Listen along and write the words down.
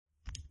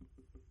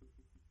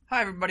Hi,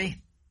 everybody.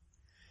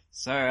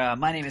 So,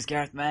 my name is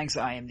Gareth Maggs.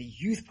 I am the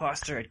youth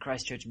pastor at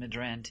Christ Church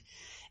Midrand.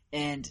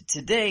 And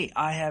today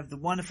I have the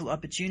wonderful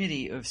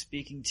opportunity of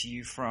speaking to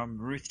you from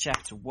Ruth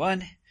chapter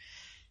 1.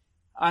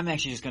 I'm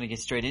actually just going to get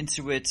straight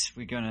into it.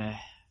 We're going to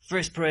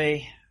first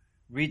pray,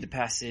 read the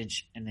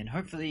passage, and then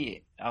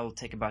hopefully I'll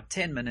take about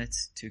 10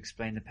 minutes to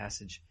explain the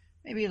passage.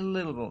 Maybe a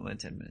little more than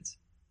 10 minutes,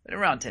 but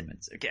around 10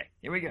 minutes. Okay,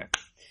 here we go. Let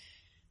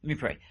me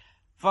pray.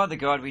 Father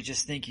God, we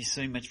just thank you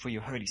so much for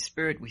your Holy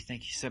Spirit. We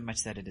thank you so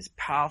much that it is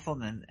powerful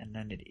and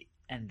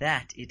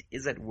that it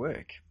is at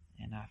work.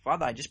 And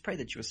Father, I just pray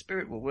that your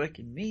Spirit will work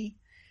in me.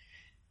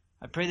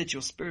 I pray that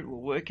your Spirit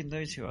will work in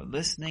those who are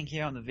listening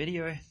here on the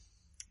video.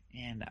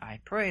 And I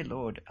pray,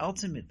 Lord,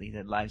 ultimately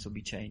that lives will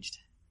be changed.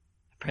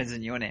 I pray this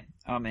in your name.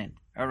 Amen.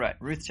 All right,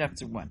 Ruth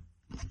chapter 1.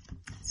 It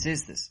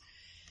says this.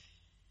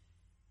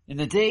 In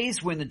the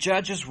days when the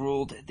judges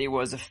ruled, there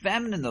was a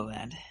famine in the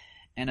land.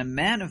 And a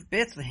man of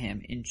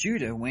Bethlehem in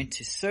Judah went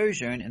to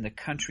sojourn in the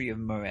country of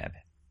Moab,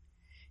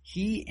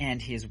 he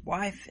and his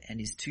wife and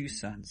his 2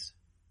 sons.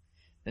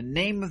 The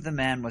name of the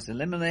man was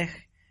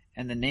Elimelech,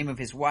 and the name of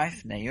his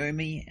wife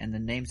Naomi, and the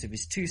names of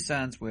his 2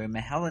 sons were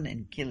Mahlon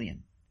and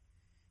Chilion.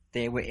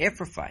 They were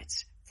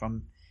Ephrathites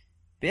from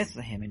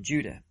Bethlehem in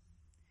Judah.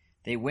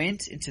 They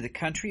went into the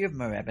country of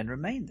Moab and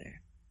remained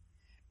there.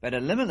 But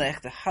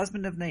Elimelech, the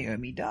husband of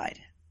Naomi,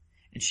 died,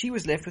 and she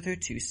was left with her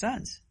 2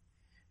 sons.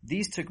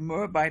 These took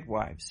Moabite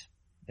wives.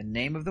 The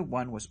name of the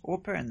one was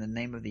Orpah, and the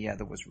name of the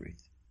other was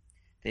Ruth.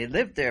 They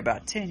lived there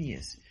about 10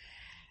 years.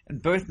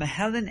 And both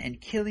Mahlon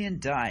and Chilion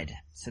died,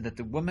 so that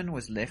the woman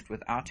was left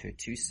without her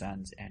 2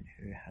 sons and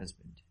her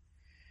husband.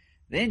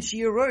 Then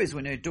she arose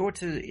with her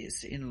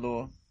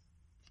daughters-in-law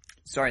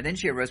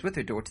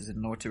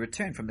to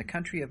return from the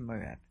country of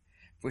Moab.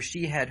 For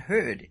she had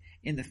heard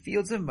in the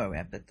fields of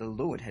Moab that the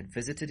Lord had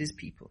visited his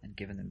people and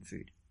given them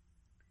food.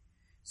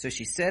 So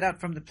she set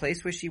out from the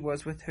place where she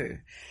was with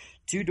her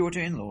 2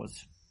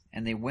 daughter-in-laws,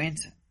 and they went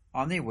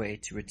on their way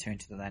to return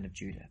to the land of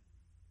Judah.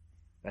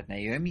 But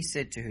Naomi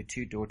said to her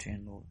 2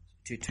 daughters-in-law,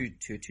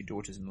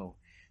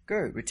 Go,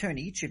 return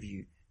each of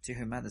you to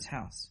her mother's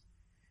house.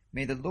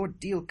 May the Lord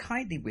deal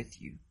kindly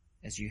with you,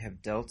 as you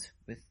have dealt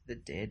with the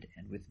dead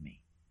and with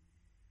me.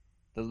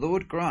 The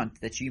Lord grant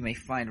that you may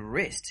find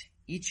rest,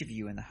 each of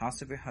you in the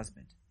house of her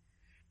husband.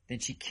 Then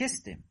she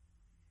kissed them,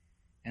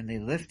 and they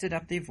lifted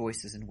up their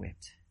voices and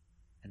wept.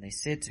 And they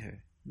said to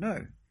her,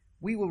 No,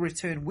 we will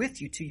return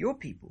with you to your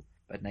people.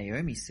 But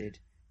Naomi said,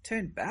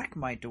 Turn back,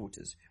 my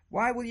daughters.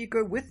 Why will you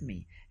go with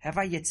me? Have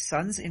I yet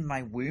sons in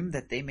my womb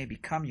that they may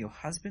become your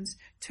husbands?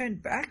 Turn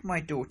back,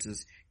 my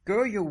daughters.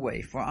 Go your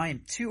way, for I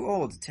am too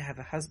old to have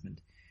a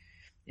husband.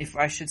 If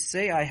I should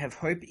say I have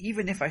hope,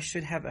 even if I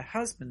should have a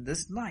husband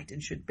this night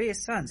and should bear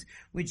sons,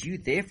 would you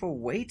therefore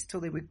wait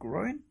till they were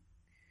grown?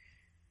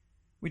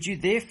 Would you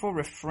therefore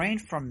refrain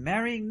from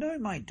marrying? No,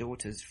 my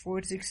daughters, for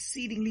it is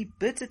exceedingly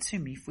bitter to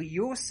me for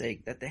your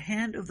sake that the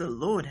hand of the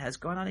Lord has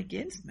gone out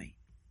against me.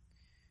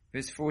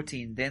 Verse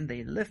 14, Then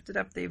they lifted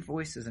up their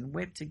voices and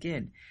wept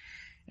again.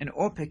 And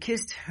Orpah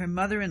kissed her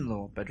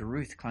mother-in-law, but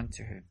Ruth clung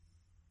to her.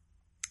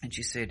 And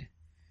she said,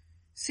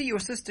 See, your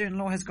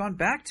sister-in-law has gone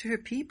back to her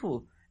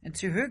people and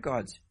to her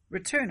gods.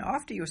 Return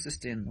after your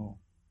sister-in-law.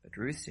 But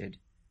Ruth said,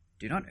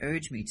 Do not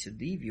urge me to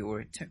leave you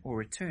or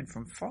return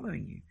from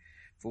following you.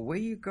 For where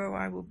you go,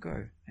 I will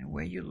go, and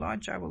where you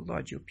lodge, I will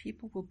lodge. Your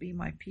people will be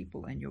my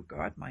people, and your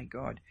God, my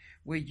God.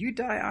 Where you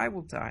die, I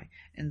will die,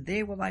 and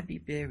there will I be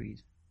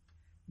buried.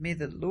 May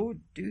the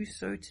Lord do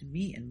so to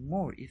me and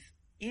more, if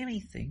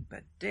anything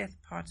but death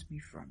parts me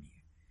from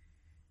you.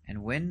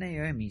 And when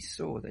Naomi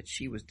saw that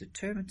she was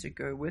determined to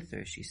go with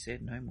her, she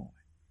said no more.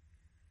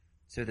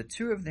 So the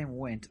 2 of them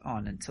went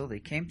on until they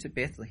came to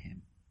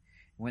Bethlehem.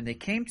 When they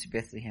came to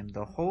Bethlehem,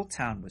 the whole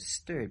town was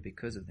stirred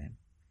because of them.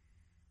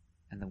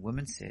 And the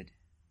woman said,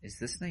 Is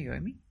this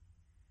Naomi?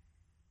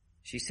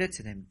 She said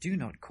to them, Do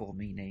not call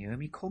me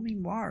Naomi, call me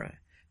Mara,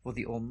 for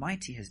the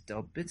Almighty has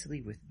dealt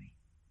bitterly with me.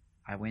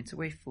 I went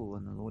away full,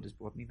 and the Lord has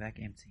brought me back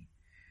empty.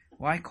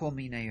 Why call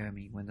me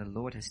Naomi, when the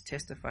Lord has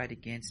testified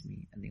against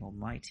me, and the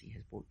Almighty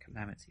has brought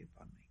calamity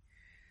upon me?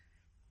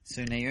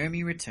 So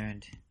Naomi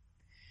returned,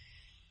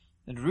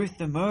 and Ruth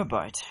the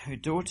Moabite, her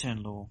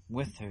daughter-in-law,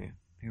 with her,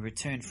 who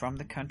returned from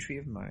the country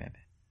of Moab,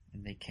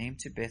 and they came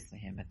to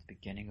Bethlehem at the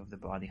beginning of the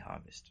barley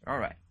harvest. All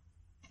right.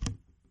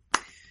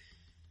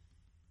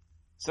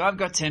 So I've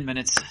got 10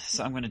 minutes,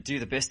 so I'm going to do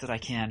the best that I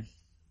can.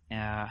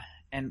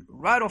 And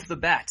right off the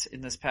bat in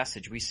this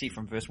passage, we see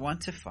from verse 1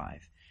 to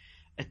 5,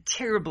 a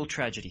terrible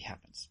tragedy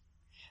happens.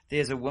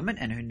 There's a woman,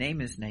 and her name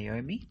is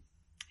Naomi.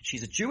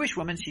 She's a Jewish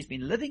woman. She's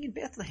been living in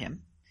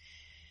Bethlehem.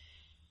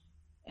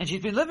 And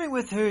she's been living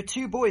with her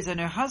 2 boys and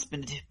her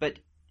husband, but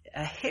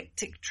a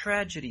hectic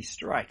tragedy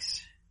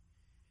strikes.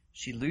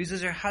 She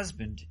loses her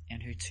husband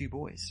and her 2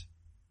 boys.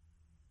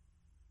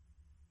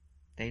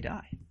 They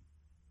die.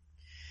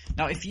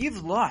 Now, if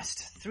you've lost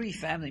 3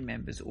 family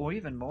members, or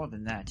even more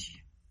than that,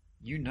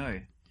 you know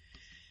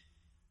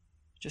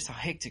just how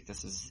hectic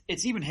this is.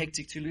 It's even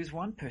hectic to lose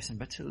 1 person,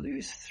 but to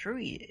lose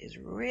 3 is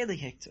really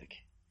hectic.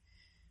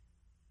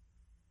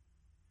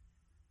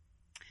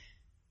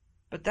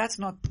 But that's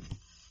not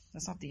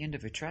the end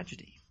of her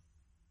tragedy.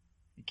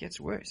 It gets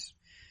worse.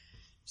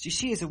 So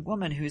she is a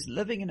woman who is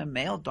living in a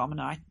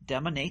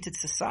male-dominated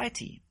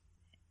society.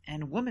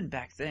 And women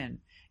back then,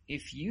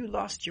 if you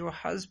lost your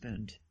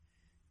husband,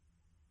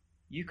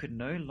 you could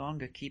no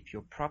longer keep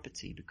your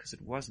property because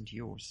it wasn't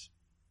yours.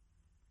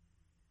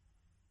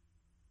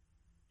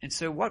 And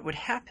so what would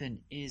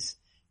happen is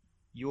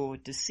your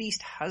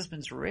deceased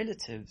husband's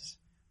relatives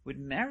would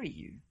marry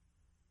you.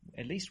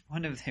 At least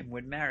one of them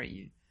would marry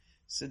you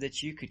so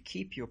that you could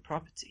keep your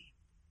property.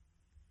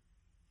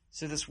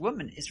 So this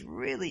woman is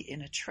really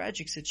in a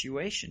tragic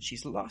situation.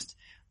 She's lost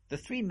the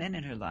 3 men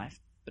in her life,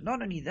 but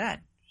not only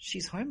that,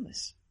 she's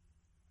homeless.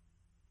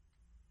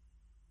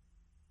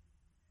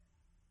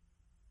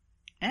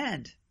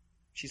 And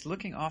she's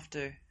looking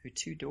after her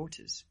 2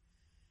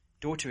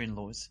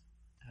 daughter-in-laws,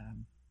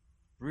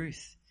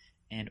 Ruth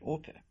and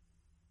Orpah.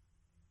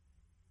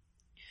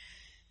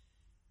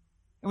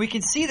 And we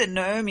can see that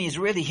Naomi has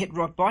really hit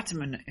rock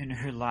bottom in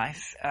her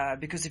life,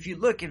 because if you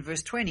look in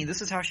verse 20,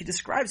 this is how she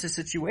describes her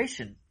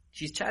situation.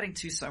 She's chatting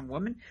to some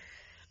woman,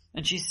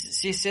 and she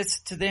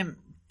says to them,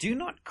 "Do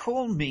not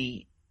call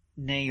me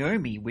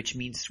Naomi, which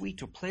means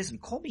sweet or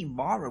pleasant. Call me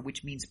Mara,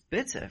 which means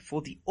bitter,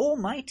 for the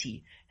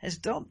Almighty has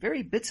dealt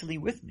very bitterly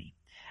with me.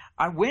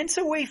 I went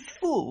away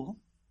full,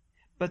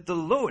 but the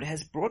Lord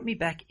has brought me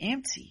back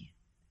empty.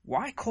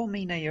 Why call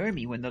me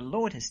Naomi when the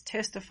Lord has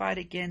testified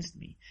against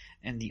me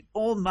and the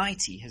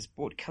Almighty has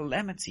brought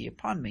calamity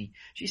upon me?"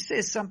 She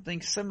says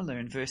something similar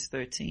in verse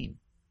 13.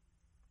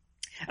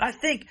 And I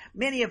think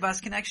many of us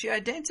can actually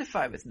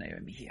identify with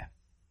Naomi here.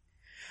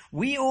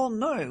 We all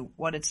know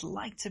what it's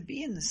like to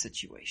be in this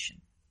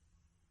situation.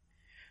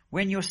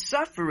 When your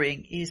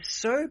suffering is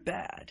so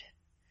bad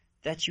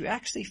that you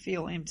actually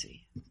feel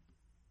empty.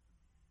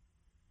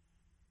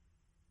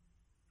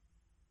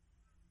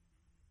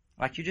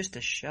 Like you're just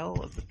a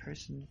shell of the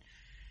person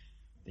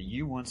that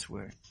you once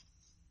were.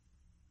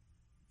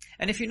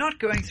 And if you're not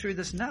going through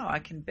this now, I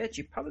can bet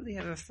you probably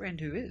have a friend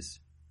who is.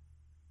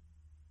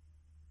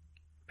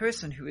 A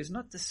person who is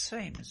not the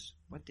same as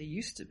what they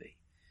used to be.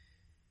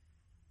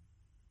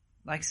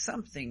 Like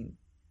something,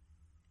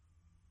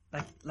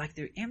 like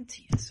they're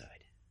empty inside.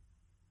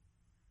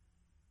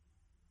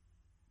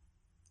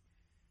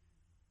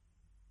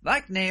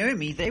 Like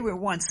Naomi, they were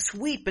once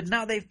sweet, but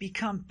now they've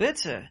become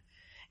bitter.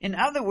 In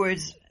other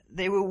words,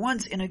 they were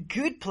once in a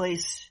good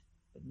place,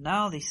 but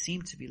now they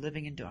seem to be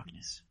living in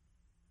darkness.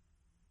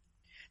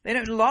 They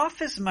don't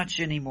laugh as much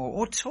anymore,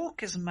 or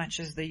talk as much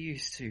as they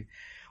used to,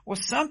 or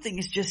something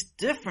is just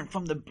different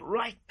from the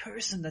bright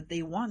person that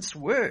they once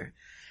were.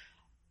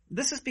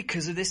 This is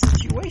because of their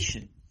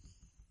situation.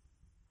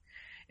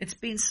 It's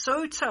been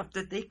so tough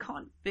that they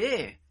can't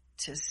bear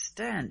to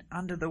stand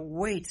under the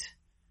weight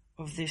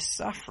of their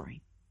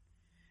suffering.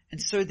 And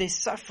so their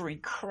suffering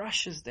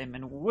crushes them,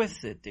 and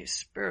with it, their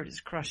spirit is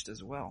crushed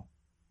as well.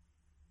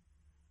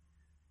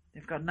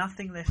 They've got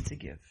nothing left to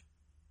give.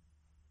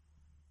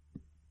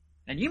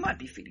 And you might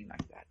be feeling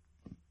like that.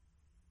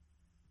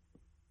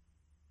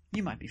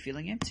 You might be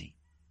feeling empty.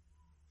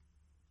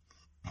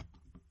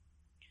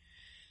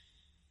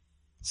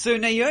 So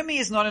Naomi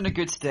is not in a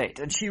good state,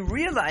 and she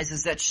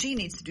realizes that she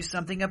needs to do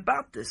something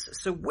about this.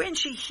 So when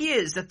she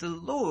hears that the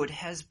Lord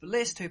has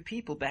blessed her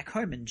people back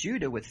home in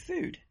Judah with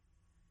food,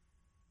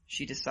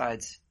 she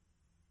decides,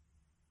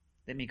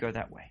 let me go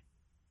that way.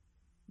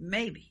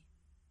 Maybe,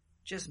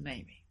 just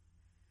maybe,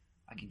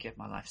 I can get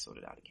my life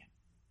sorted out again.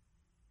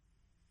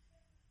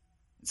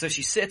 So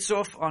she sets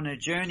off on her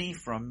journey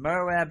from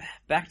Moab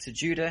back to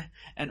Judah,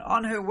 and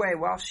on her way,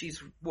 while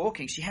she's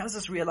walking, she has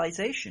this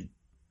realization.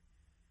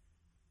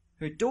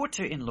 Her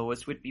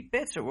daughter-in-laws would be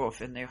better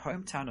off in their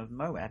hometown of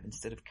Moab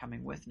instead of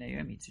coming with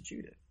Naomi to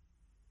Judah.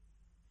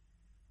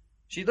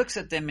 She looks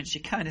at them and she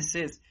kind of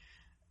says,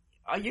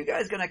 "Are you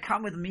guys going to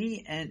come with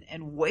me and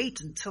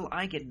wait until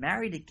I get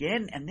married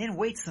again, and then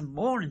wait some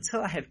more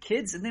until I have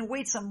kids, and then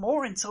wait some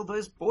more until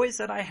those boys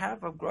that I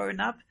have are grown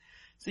up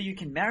so you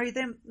can marry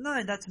them?"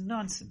 No, that's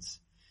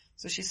nonsense.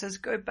 So she says,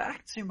 go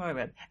back to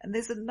Moab. And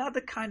there's another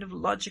kind of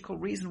logical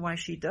reason why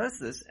she does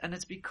this, and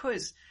it's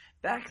because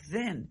back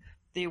then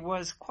there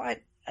was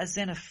quite a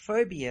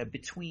xenophobia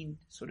between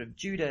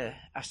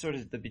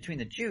between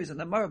the Jews and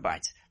the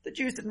Moabites. The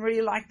Jews didn't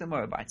really like the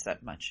Moabites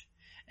that much.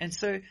 And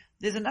so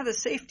there's another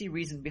safety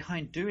reason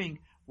behind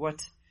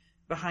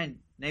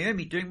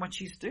Naomi doing what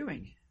she's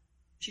doing.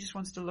 She just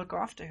wants to look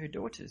after her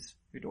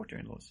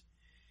daughter-in-laws.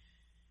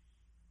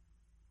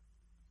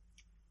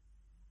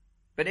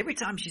 But every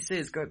time she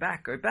says, go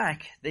back,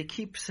 they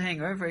keep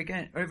saying over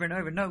and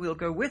over, no, we'll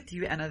go with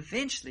you. And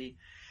eventually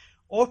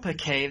Orpah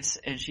caves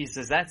and she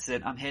says, that's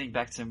it, I'm heading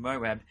back to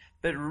Moab.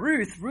 But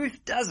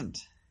Ruth doesn't.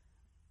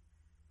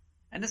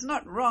 And it's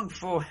not wrong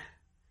for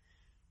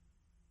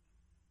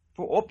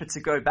Orpah to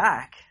go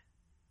back.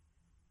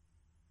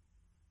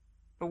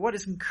 But what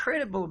is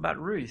incredible about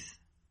Ruth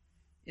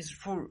is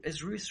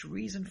Ruth's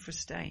reason for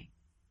staying.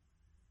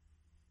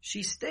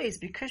 She stays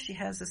because she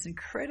has this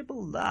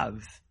incredible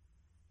love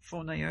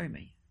for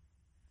Naomi.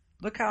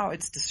 Look how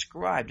it's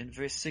described in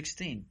verse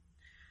 16.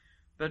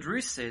 But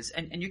Ruth says,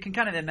 and you can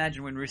kind of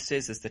imagine when Ruth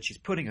says this, that she's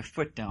putting her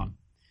foot down.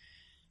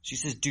 She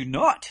says, do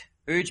not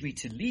urge me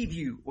to leave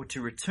you or to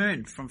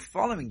return from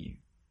following you.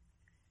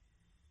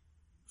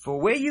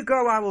 For where you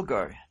go, I will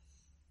go.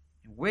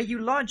 And where you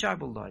lodge, I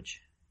will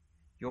lodge.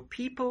 Your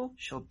people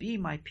shall be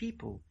my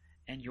people,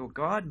 and your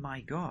God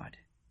my God.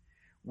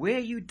 Where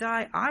you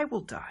die, I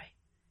will die,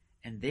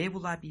 and there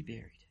will I be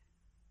buried.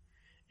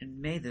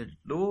 And may the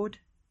Lord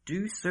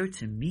do so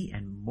to me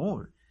and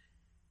more.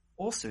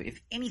 Also, if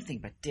anything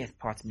but death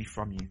parts me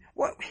from you.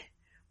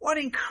 What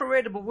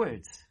incredible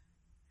words.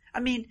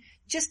 I mean,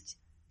 just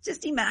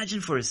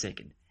imagine for a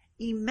second.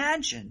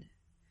 Imagine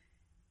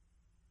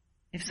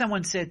if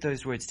someone said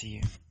those words to you.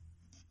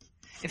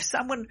 If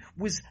someone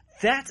was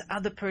that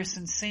other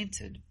person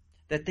centered,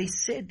 that they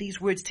said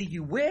these words to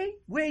you, where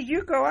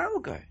you go, I will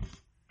go.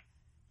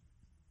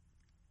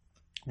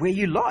 Where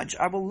you lodge,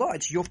 I will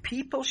lodge. Your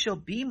people shall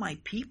be my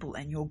people,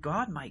 and your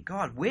God my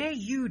God. Where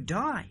you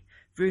die,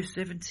 verse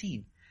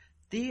 17,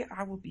 there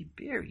I will be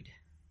buried.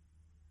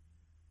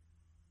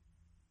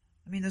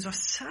 I mean, those are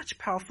such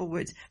powerful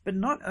words. But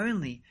not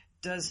only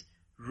does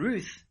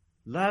Ruth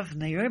love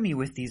Naomi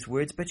with these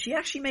words, but she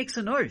actually makes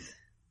an oath.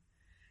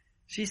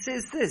 She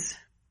says this.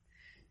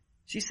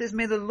 She says,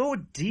 may the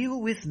Lord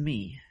deal with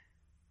me,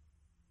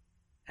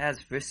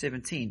 as verse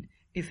 17,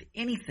 if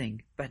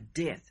anything but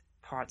death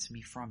parts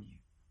me from you.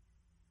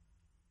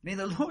 May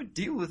the Lord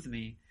deal with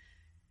me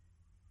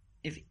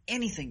if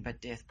anything but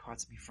death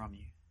parts me from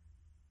you.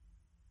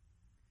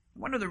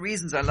 One of the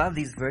reasons I love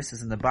these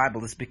verses in the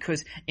Bible is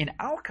because in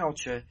our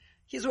culture,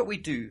 here's what we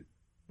do.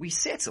 We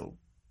settle.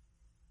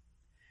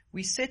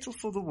 We settle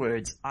for the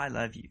words, I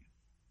love you.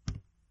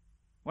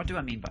 What do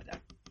I mean by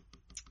that?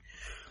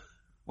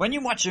 When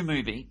you watch a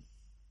movie,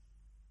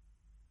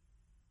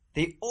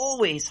 they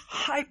always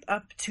hype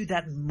up to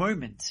that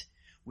moment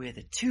where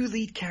the two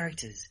lead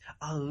characters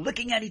are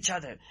looking at each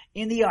other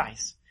in the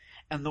eyes,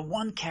 and the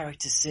one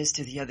character says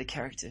to the other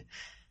character,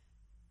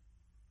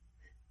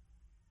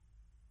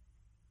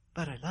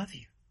 but I love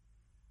you.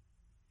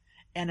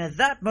 And at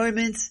that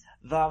moment,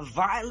 the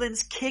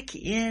violence kick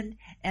in,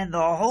 and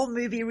the whole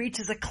movie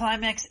reaches a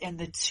climax, and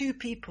the two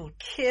people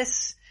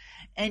kiss,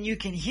 and you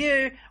can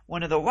hear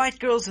one of the white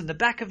girls in the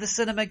back of the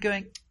cinema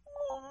going,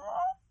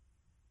 "Aww,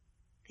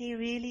 they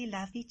really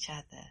love each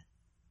other."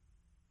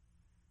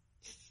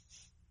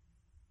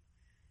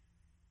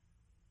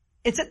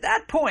 It's at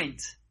that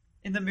point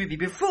in the movie,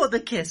 before the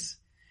kiss,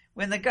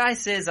 when the guy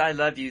says, I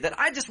love you, that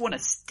I just want to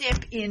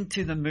step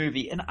into the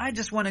movie and I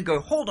just want to go,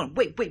 hold on,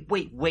 wait.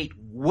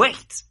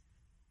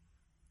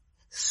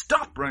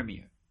 Stop,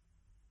 Romeo.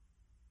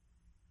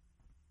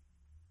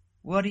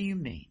 What do you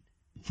mean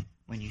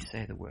when you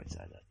say the words,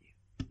 I love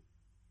you?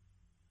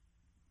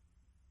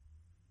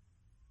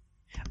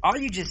 Are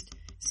you just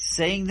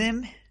saying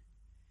them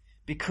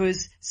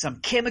because some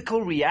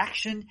chemical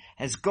reaction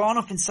has gone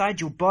off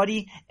inside your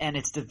body and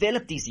it's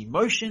developed these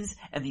emotions,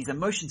 and these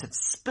emotions have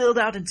spilled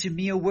out into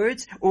mere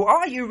words? Or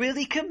are you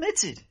really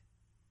committed?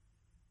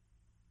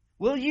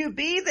 Will you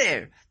be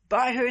there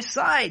by her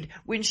side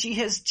when she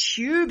has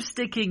tubes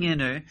sticking in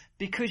her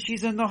because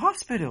she's in the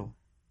hospital?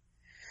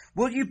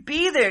 Will you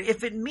be there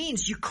if it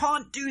means you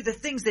can't do the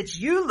things that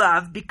you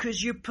love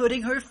because you're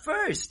putting her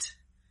first?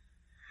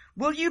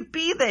 Will you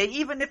be there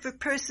even if her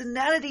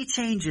personality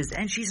changes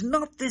and she's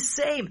not the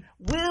same?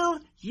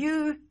 Will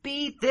you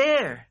be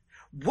there?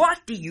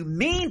 What do you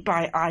mean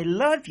by I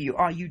love you?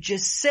 Are you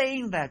just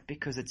saying that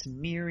because it's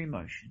mere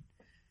emotion?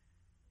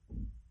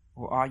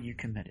 Or are you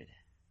committed?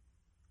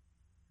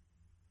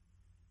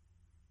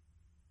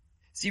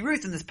 See,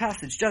 Ruth in this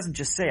passage doesn't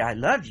just say I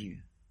love you.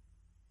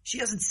 She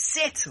doesn't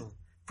settle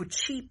for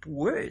cheap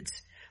words.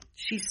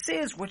 She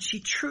says what she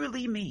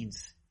truly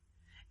means.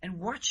 And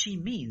what she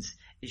means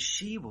is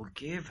she will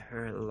give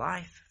her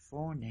life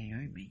for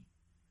Naomi.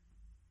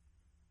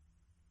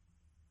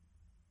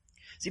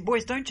 See,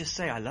 boys, don't just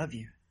say, I love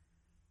you.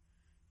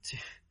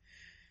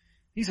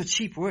 These are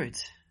cheap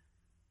words.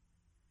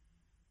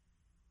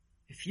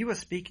 If you are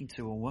speaking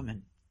to a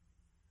woman,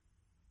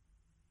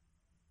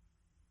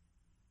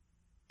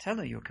 tell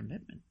her your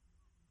commitment.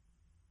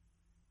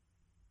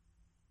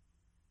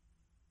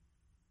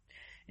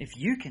 If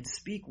you can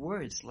speak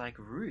words like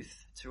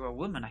Ruth to a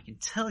woman, I can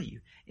tell you,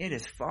 it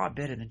is far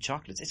better than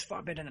chocolates. It's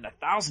far better than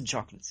 1,000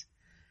 chocolates.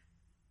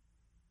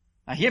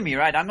 Now hear me,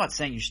 right? I'm not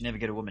saying you should never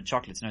get a woman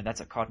chocolates. No,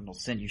 that's a cardinal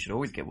sin. You should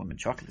always get women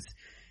chocolates.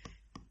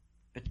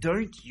 But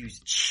don't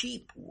use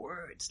cheap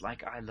words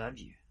like I love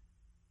you.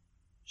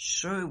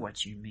 Show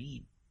what you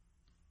mean.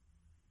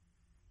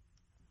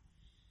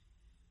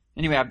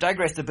 Anyway, I've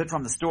digressed a bit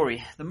from the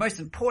story. The most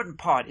important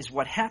part is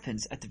what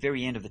happens at the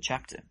very end of the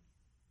chapter.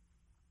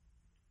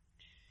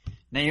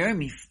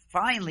 Naomi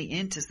finally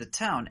enters the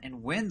town,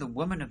 and when the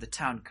woman of the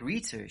town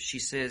greets her, she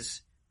says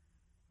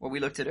what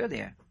we looked at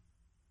earlier.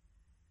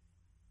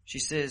 She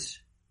says,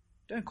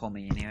 don't call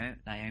me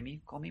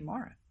Naomi, call me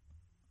Mara.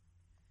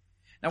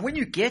 Now when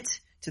you get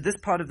to this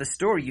part of the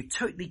story, you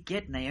totally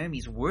get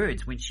Naomi's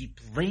words when she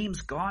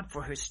blames God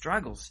for her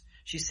struggles.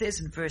 She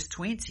says in verse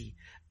 20,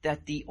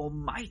 that the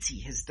Almighty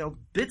has dealt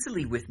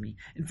bitterly with me.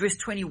 In verse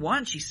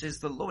 21, she says,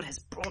 the Lord has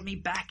brought me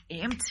back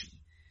empty.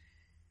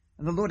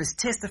 And the Lord has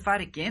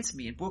testified against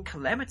me and brought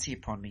calamity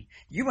upon me.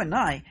 You and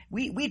I,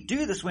 we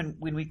do this when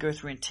we go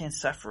through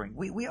intense suffering.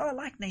 We are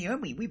like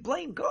Naomi. We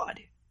blame God.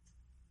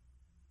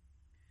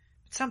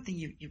 But something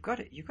you've got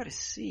to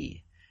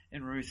see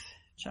in Ruth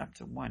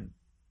chapter 1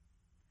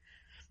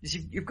 is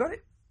you've got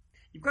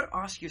to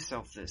ask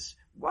yourself this.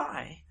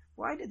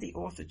 Why did the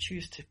author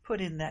choose to put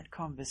in that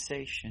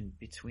conversation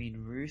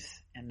between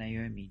Ruth and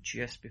Naomi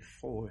just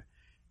before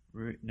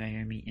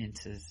Naomi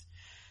enters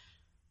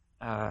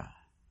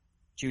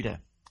Judah?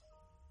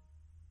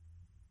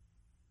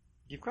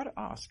 You've got to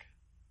ask,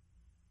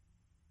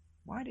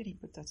 why did he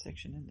put that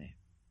section in there?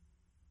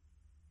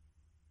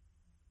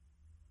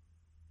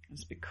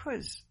 It's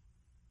because,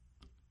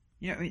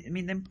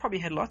 they probably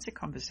had lots of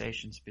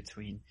conversations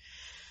between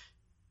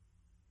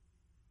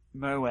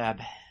Moab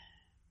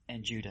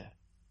and Judah.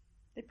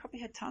 They probably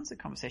had tons of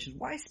conversations.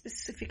 Why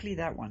specifically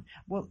that one?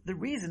 Well, the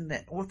reason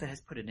that author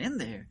has put it in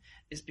there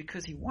is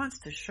because he wants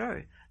to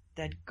show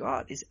that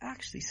God is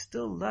actually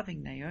still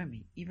loving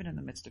Naomi, even in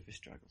the midst of her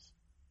struggles.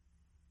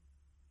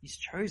 He's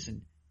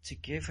chosen to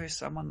give her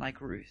someone like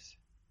Ruth,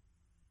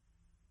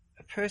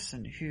 a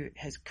person who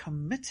has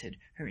committed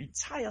her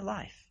entire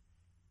life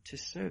to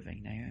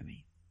serving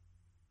Naomi.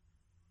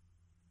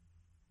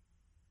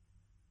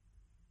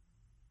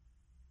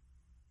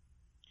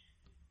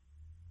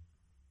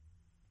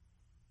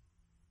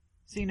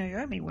 See,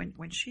 Naomi,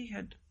 when she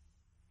had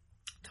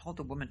told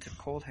the woman to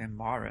call her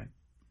Mara,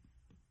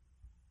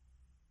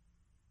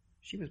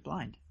 she was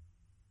blind.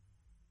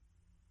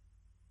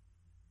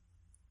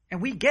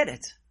 And we get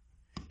it,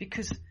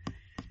 because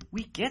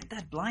we get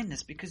that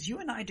blindness because you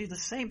and I do the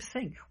same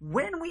thing.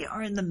 When we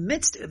are in the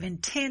midst of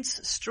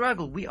intense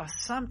struggle, we are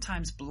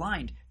sometimes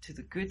blind to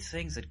the good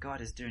things that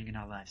God is doing in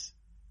our lives.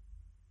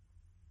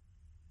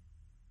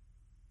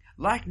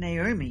 Like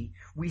Naomi,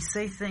 we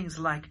say things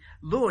like,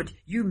 Lord,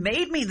 you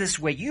made me this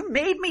way. You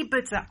made me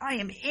bitter. I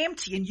am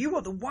empty, and you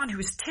are the one who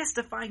is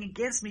testifying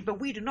against me. But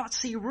we do not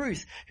see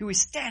Ruth, who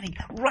is standing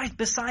right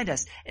beside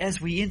us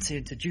as we enter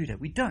into Judah.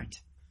 We don't.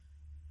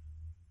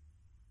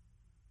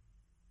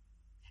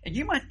 And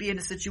you might be in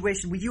a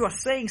situation where you are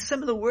saying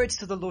similar words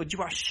to the Lord.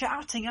 You are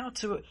shouting out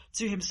to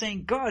him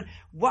saying, God,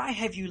 why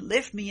have you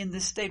left me in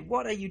this state?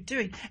 What are you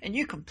doing? And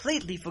you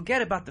completely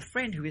forget about the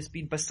friend who has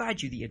been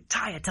beside you the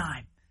entire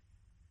time.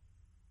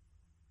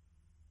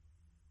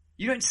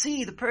 You don't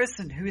see the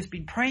person who has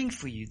been praying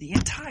for you the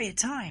entire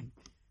time.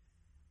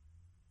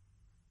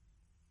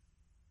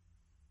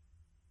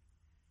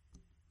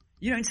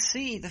 You don't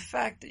see the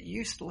fact that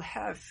you still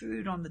have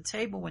food on the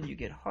table when you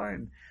get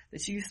home,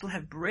 that you still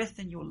have breath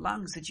in your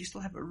lungs, that you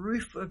still have a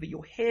roof over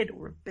your head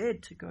or a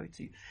bed to go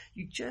to.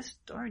 You just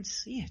don't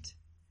see it.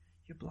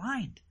 You're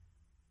blind.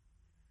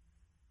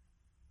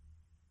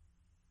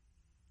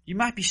 You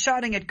might be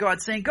shouting at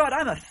God saying, God,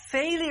 I'm a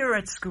failure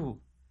at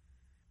school.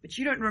 But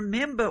you don't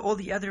remember all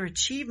the other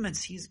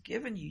achievements He's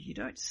given you. You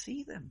don't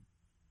see them.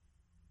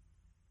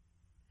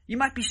 You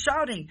might be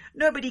shouting,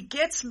 nobody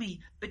gets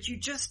me, but you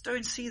just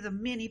don't see the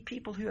many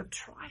people who have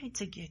tried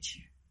to get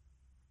you.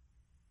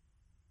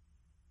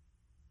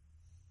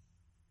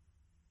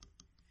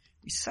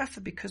 We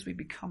suffer because we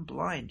become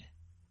blind.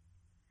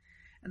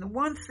 And the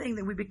one thing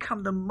that we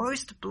become the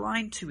most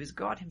blind to is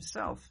God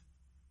Himself.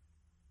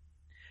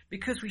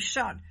 Because we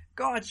shout,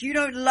 God, you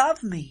don't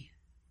love me.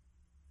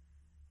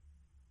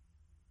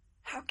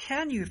 How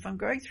can you if I'm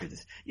going through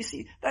this? You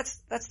see,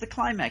 that's the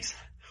climax.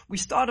 We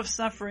start off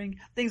suffering,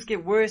 things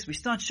get worse, we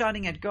start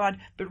shouting at God,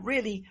 but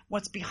really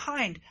what's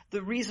behind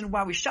the reason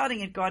why we're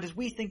shouting at God is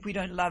we think we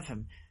don't love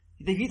Him.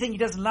 We think He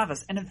doesn't love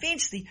us. And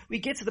eventually we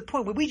get to the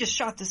point where we just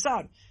shout this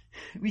out.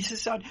 We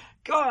just shout,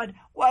 God,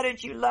 why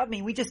don't you love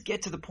me? We just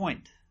get to the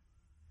point.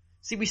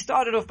 See, we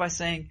started off by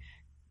saying,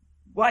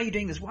 why are you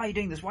doing this? Why are you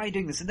doing this? Why are you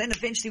doing this? And then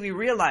eventually we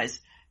realize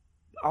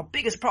our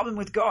biggest problem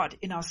with God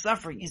in our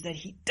suffering is that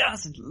He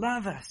doesn't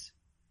love us.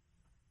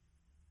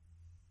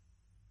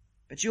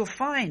 But you'll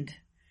find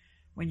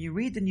when you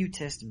read the New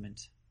Testament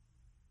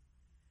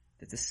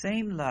that the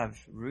same love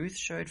Ruth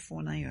showed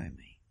for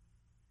Naomi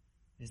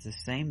is the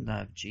same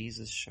love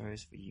Jesus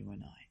shows for you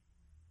and I.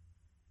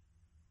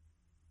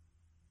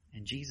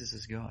 And Jesus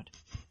is God.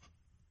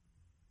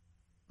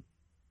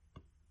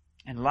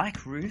 And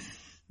like Ruth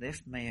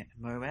left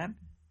Moab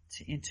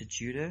to enter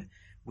Judah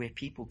where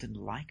people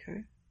didn't like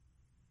her,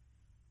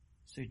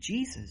 so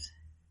Jesus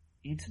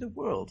entered a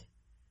world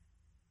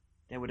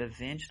that would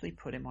eventually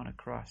put Him on a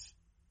cross.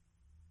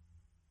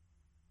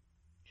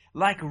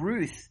 Like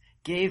Ruth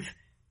gave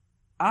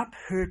up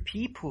her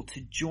people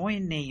to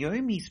join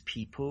Naomi's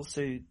people,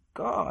 so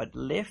God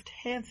left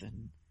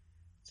heaven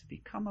to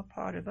become a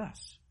part of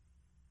us,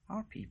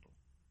 our people.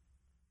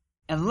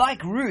 And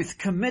like Ruth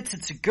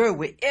committed to go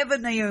wherever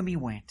Naomi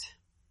went,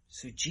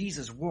 so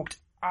Jesus walked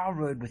our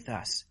road with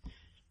us.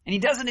 And He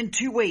does it in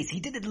two ways. He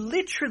did it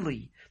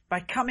literally by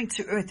coming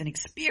to earth and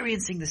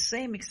experiencing the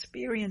same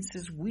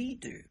experiences we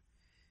do.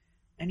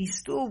 And He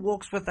still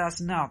walks with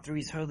us now through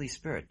His Holy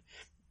Spirit.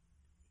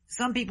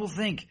 Some people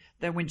think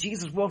that when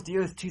Jesus walked the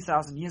earth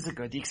 2,000 years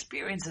ago, the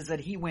experiences that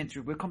he went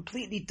through were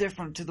completely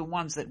different to the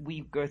ones that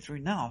we go through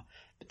now.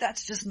 But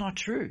that's just not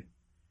true.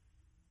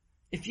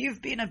 If you've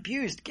been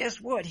abused,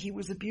 guess what? He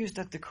was abused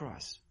at the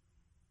cross.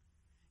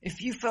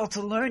 If you felt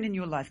alone in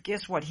your life,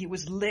 guess what? He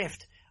was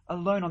left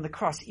alone on the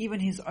cross. Even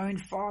his own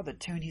Father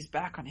turned his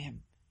back on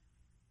him.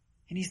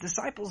 And his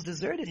disciples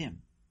deserted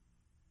him.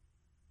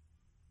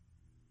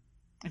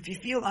 If you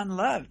feel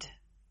unloved,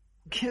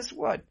 guess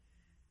what?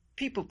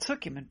 People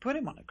took him and put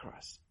him on a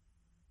cross.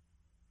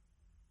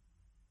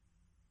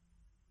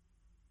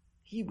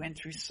 He went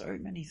through so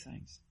many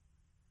things.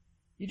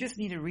 You just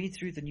need to read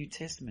through the New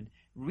Testament,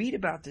 read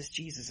about this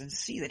Jesus, and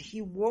see that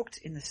he walked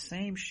in the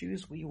same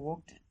shoes we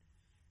walked in.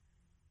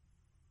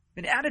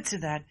 But added to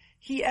that,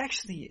 he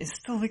actually is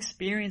still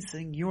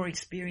experiencing your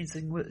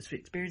experiences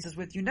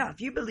with you now.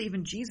 If you believe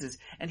in Jesus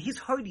and his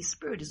Holy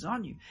Spirit is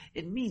on you,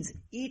 it means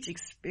each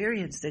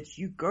experience that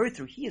you go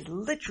through, he is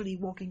literally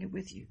walking it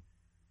with you.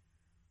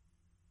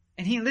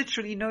 And he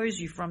literally knows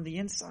you from the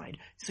inside.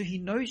 So he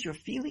knows your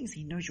feelings,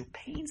 he knows your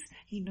pains,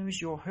 he knows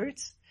your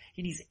hurts,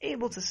 and he's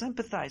able to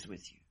sympathize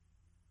with you.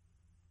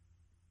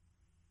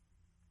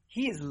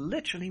 He is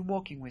literally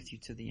walking with you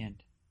to the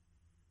end.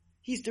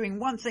 He's doing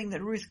one thing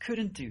that Ruth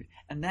couldn't do,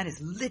 and that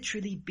is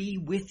literally be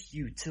with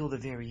you till the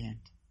very end.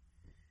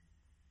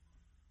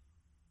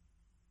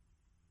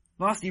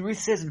 Lastly, Ruth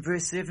says in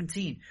verse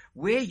 17,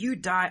 "Where you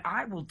die,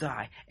 I will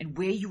die, and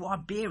where you are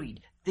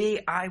buried,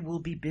 there I will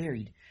be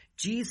buried."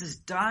 Jesus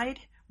died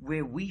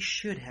where we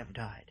should have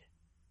died,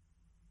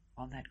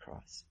 on that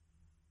cross.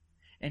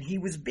 And he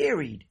was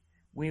buried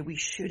where we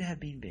should have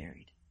been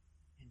buried,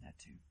 in that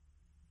tomb.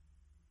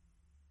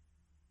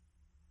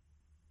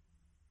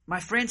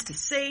 My friends, to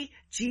say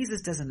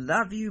Jesus doesn't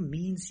love you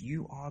means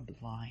you are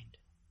blind.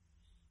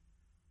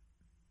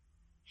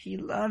 He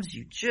loves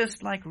you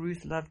just like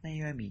Ruth loved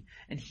Naomi,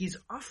 and he's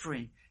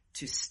offering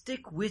to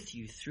stick with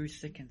you through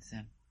thick and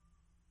thin.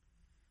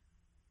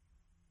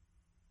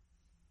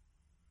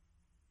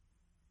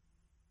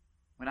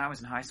 When I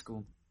was in high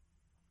school,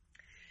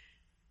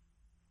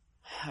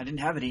 I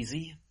didn't have it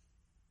easy.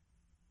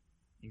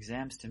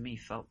 Exams to me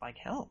felt like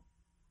hell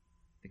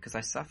because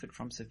I suffered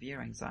from severe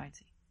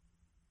anxiety.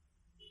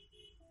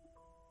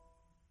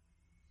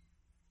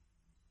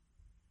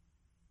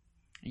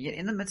 And yet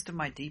in the midst of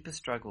my deepest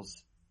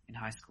struggles in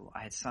high school,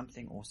 I had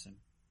something awesome.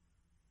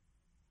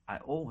 I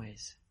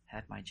always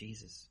had my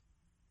Jesus.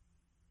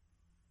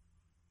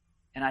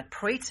 And I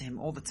prayed to him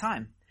all the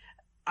time.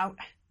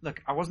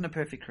 Look, I wasn't a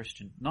perfect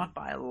Christian, not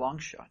by a long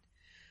shot.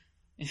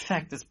 In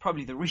fact, that's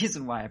probably the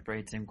reason why I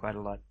prayed to him quite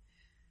a lot.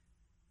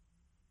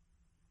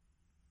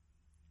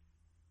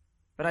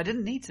 But I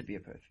didn't need to be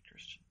a perfect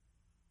Christian.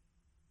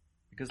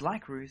 Because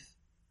like Ruth,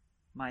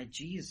 my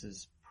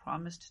Jesus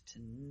promised to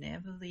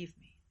never leave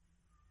me,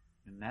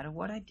 no matter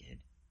what I did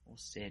or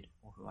said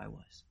or who I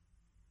was.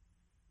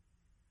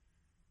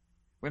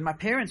 When my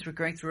parents were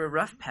going through a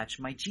rough patch,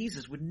 my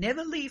Jesus would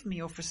never leave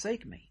me or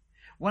forsake me.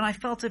 When I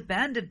felt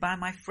abandoned by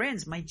my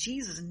friends, my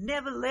Jesus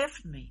never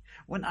left me.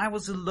 When I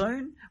was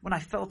alone, when I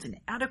felt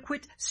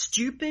inadequate,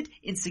 stupid,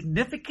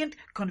 insignificant,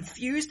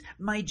 confused,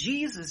 my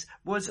Jesus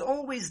was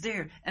always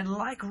there. And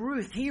like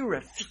Ruth, he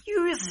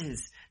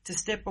refuses to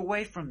step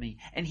away from me.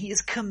 And he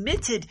is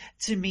committed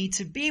to me,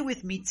 to be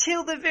with me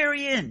till the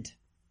very end.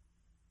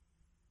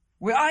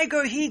 Where I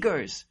go, he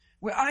goes.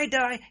 Where I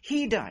die,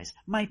 he dies.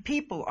 My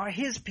people are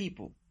his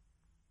people.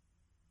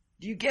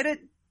 Do you get it?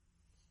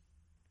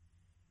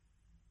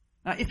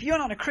 Now, if you're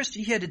not a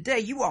Christian here today,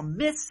 you are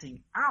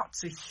missing out.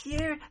 So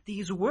hear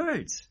these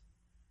words.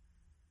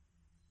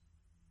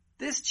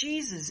 This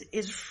Jesus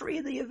is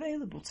freely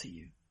available to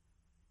you.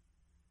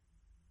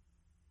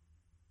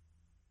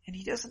 And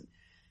he doesn't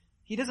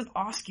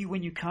ask you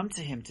when you come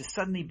to him to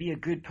suddenly be a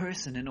good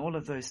person and all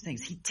of those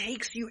things. He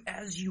takes you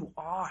as you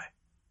are.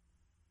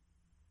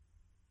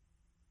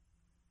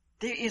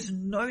 There is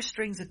no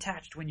strings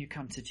attached when you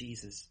come to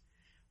Jesus.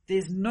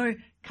 There's no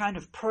kind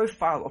of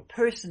profile or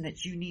person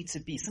that you need to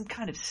be, some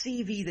kind of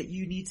CV that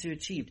you need to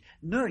achieve.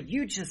 No,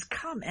 you just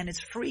come and it's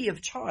free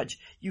of charge.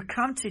 You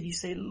come to it, you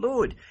say,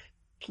 Lord,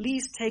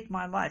 please take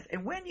my life.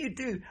 And when you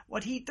do,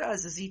 what he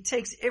does is he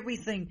takes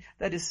everything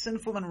that is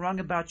sinful and wrong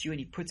about you and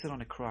he puts it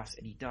on a cross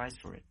and he dies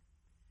for it.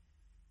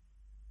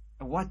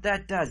 And what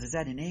that does is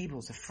that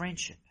enables a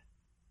friendship.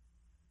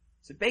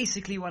 So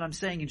basically what I'm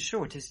saying in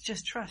short is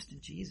just trust in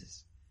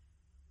Jesus.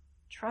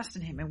 Trust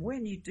in him. And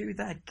when you do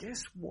that,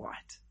 guess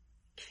what?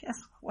 Guess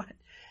what?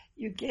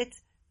 You get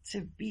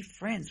to be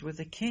friends with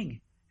a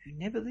king who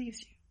never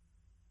leaves you.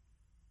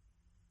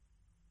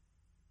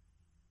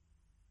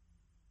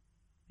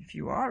 If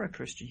you are a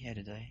Christian here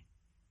today,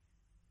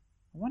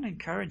 I want to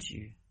encourage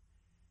you.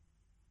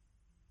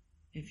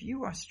 If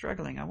you are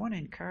struggling, I want to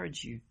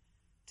encourage you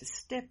to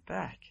step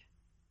back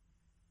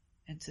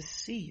and to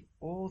see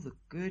all the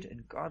good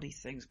and godly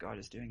things God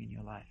is doing in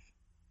your life.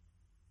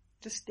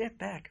 Just step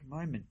back a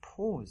moment,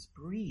 pause,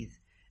 breathe,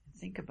 and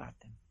think about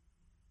them.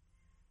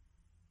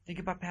 Think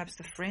about perhaps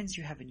the friends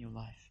you have in your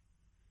life.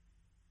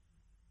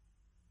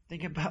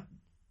 Think about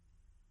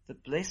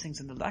the blessings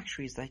and the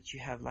luxuries that you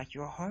have, like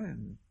your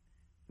home,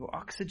 your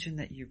oxygen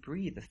that you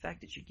breathe, the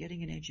fact that you're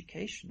getting an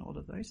education, all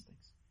of those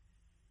things.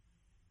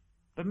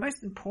 But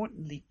most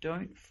importantly,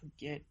 don't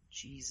forget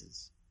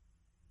Jesus.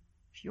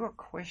 If you are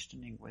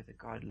questioning whether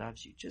God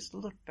loves you, just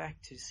look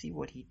back to see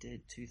what he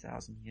did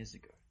 2,000 years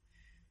ago.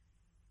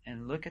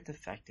 And look at the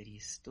fact that he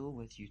is still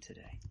with you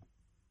today.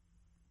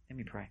 Let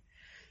me pray.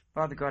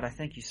 Father God, I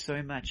thank you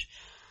so much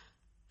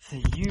for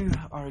you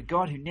are a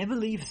God who never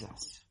leaves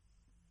us.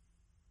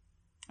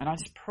 And I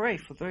just pray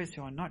for those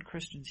who are not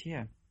Christians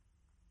here,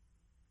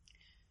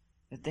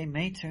 that they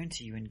may turn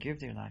to you and give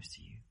their lives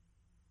to you.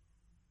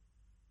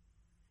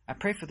 I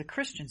pray for the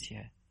Christians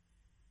here,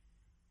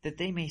 that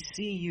they may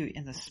see you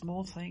in the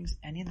small things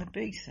and in the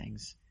big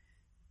things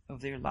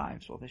of their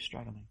lives while they're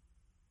struggling.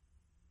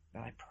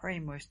 But I pray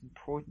most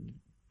importantly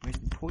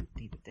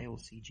that they will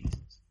see Jesus.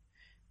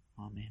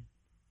 Amen.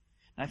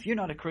 Now, if you're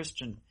not a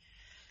Christian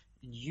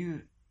and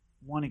you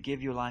want to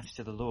give your life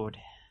to the Lord,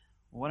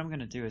 what I'm going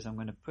to do is I'm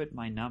going to put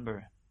my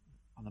number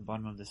on the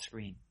bottom of the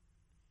screen.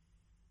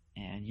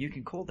 And you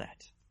can call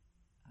that.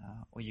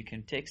 Or you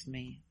can text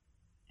me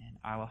and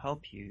I will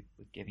help you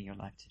with giving your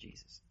life to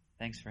Jesus.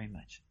 Thanks very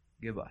much.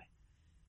 Goodbye.